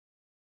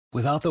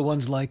Without the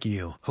ones like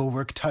you, who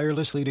work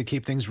tirelessly to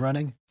keep things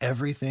running,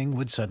 everything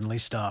would suddenly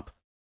stop.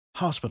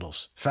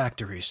 Hospitals,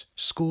 factories,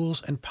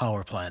 schools, and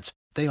power plants,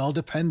 they all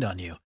depend on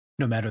you.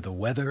 No matter the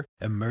weather,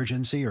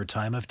 emergency, or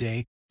time of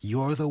day,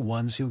 you're the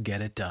ones who get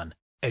it done.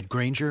 At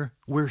Grainger,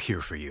 we're here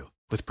for you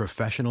with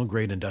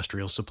professional-grade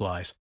industrial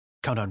supplies.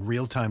 Count on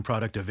real-time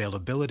product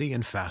availability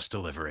and fast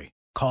delivery.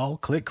 Call,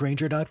 click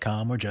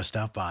Grainger.com, or just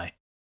stop by.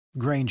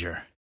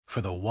 Grainger, for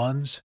the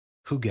ones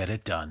who get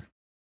it done.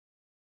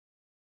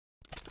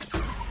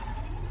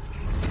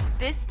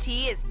 This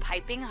tea is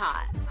piping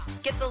hot.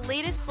 Get the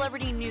latest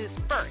celebrity news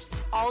first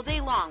all day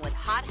long with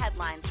hot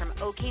headlines from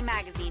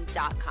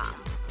okmagazine.com.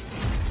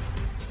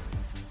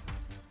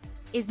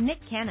 Is Nick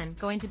Cannon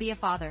going to be a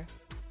father?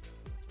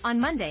 On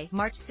Monday,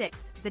 March 6th,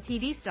 the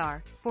TV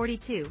star,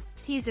 42,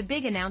 teased a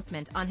big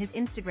announcement on his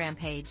Instagram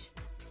page.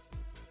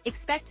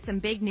 Expect some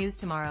big news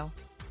tomorrow.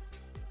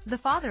 The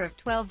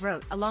Father-Of-12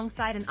 wrote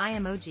alongside an eye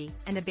emoji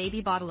and a baby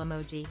bottle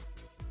emoji.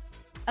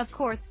 Of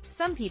course,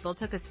 some people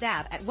took a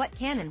stab at what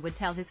Cannon would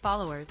tell his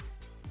followers.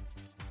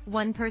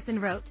 One person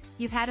wrote,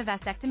 "You've had a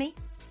vasectomy?"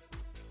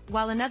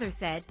 While another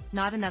said,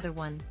 "Not another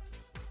one."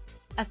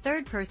 A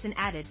third person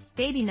added,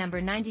 "Baby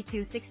number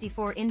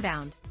 9264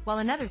 inbound," while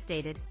another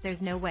stated,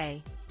 "There's no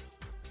way."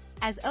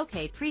 As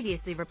OK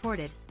previously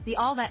reported, the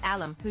All That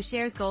alum who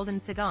shares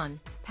Golden Sagan,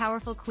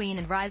 Powerful Queen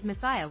and Rise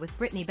Messiah with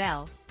Brittany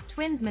Bell,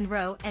 Twins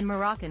Monroe and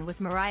Moroccan with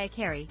Mariah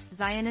Carey,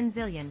 Zion and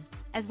Zillion,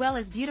 as well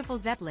as Beautiful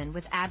Zeppelin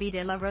with Abby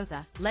de la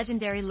Rosa,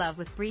 Legendary Love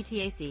with Brie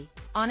Tiesi,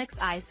 Onyx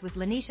Ice with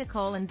Lanisha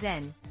Cole and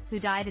Zen, who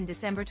died in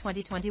December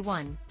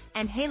 2021,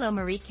 and Halo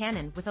Marie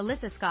Cannon with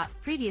Alyssa Scott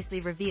previously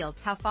revealed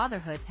how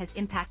fatherhood has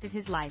impacted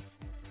his life.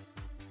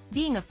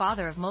 Being a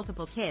father of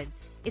multiple kids,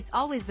 it's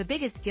always the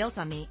biggest guilt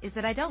on me is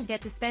that I don't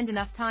get to spend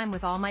enough time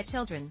with all my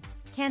children,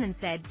 Cannon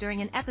said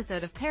during an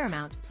episode of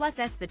Paramount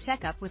Plus' The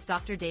Checkup with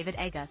Dr. David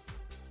Agus.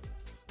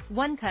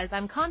 One, 'cause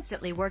I'm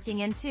constantly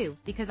working, and two,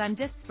 because I'm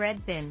just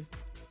spread thin.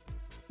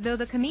 Though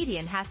the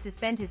comedian has to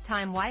spend his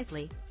time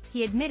wisely,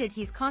 he admitted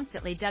he's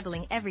constantly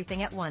juggling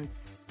everything at once.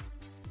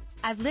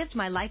 "I've lived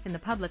my life in the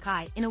public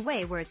eye in a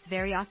way where it's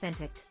very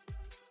authentic.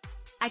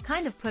 I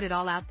kind of put it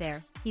all out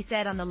there," he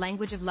said on the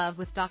Language of Love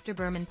with Dr.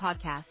 Berman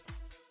podcast.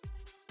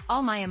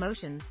 "All my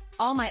emotions,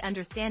 all my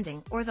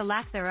understanding or the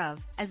lack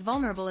thereof, as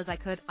vulnerable as I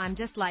could, I'm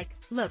just like,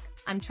 look,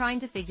 I'm trying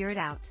to figure it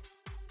out.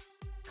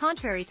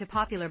 Contrary to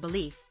popular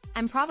belief,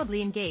 I'm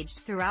probably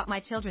engaged throughout my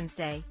children's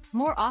day,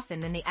 more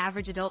often than the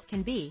average adult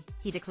can be,"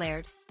 he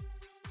declared.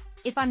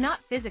 "If I'm not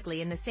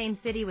physically in the same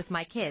city with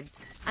my kids,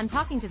 I'm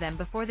talking to them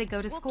before they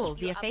go to school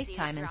via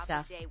FaceTime and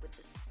stuff.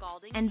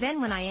 And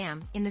then when I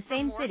am in the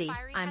same city,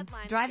 I'm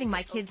driving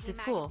my kids to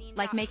school,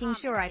 like making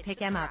sure I pick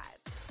them up.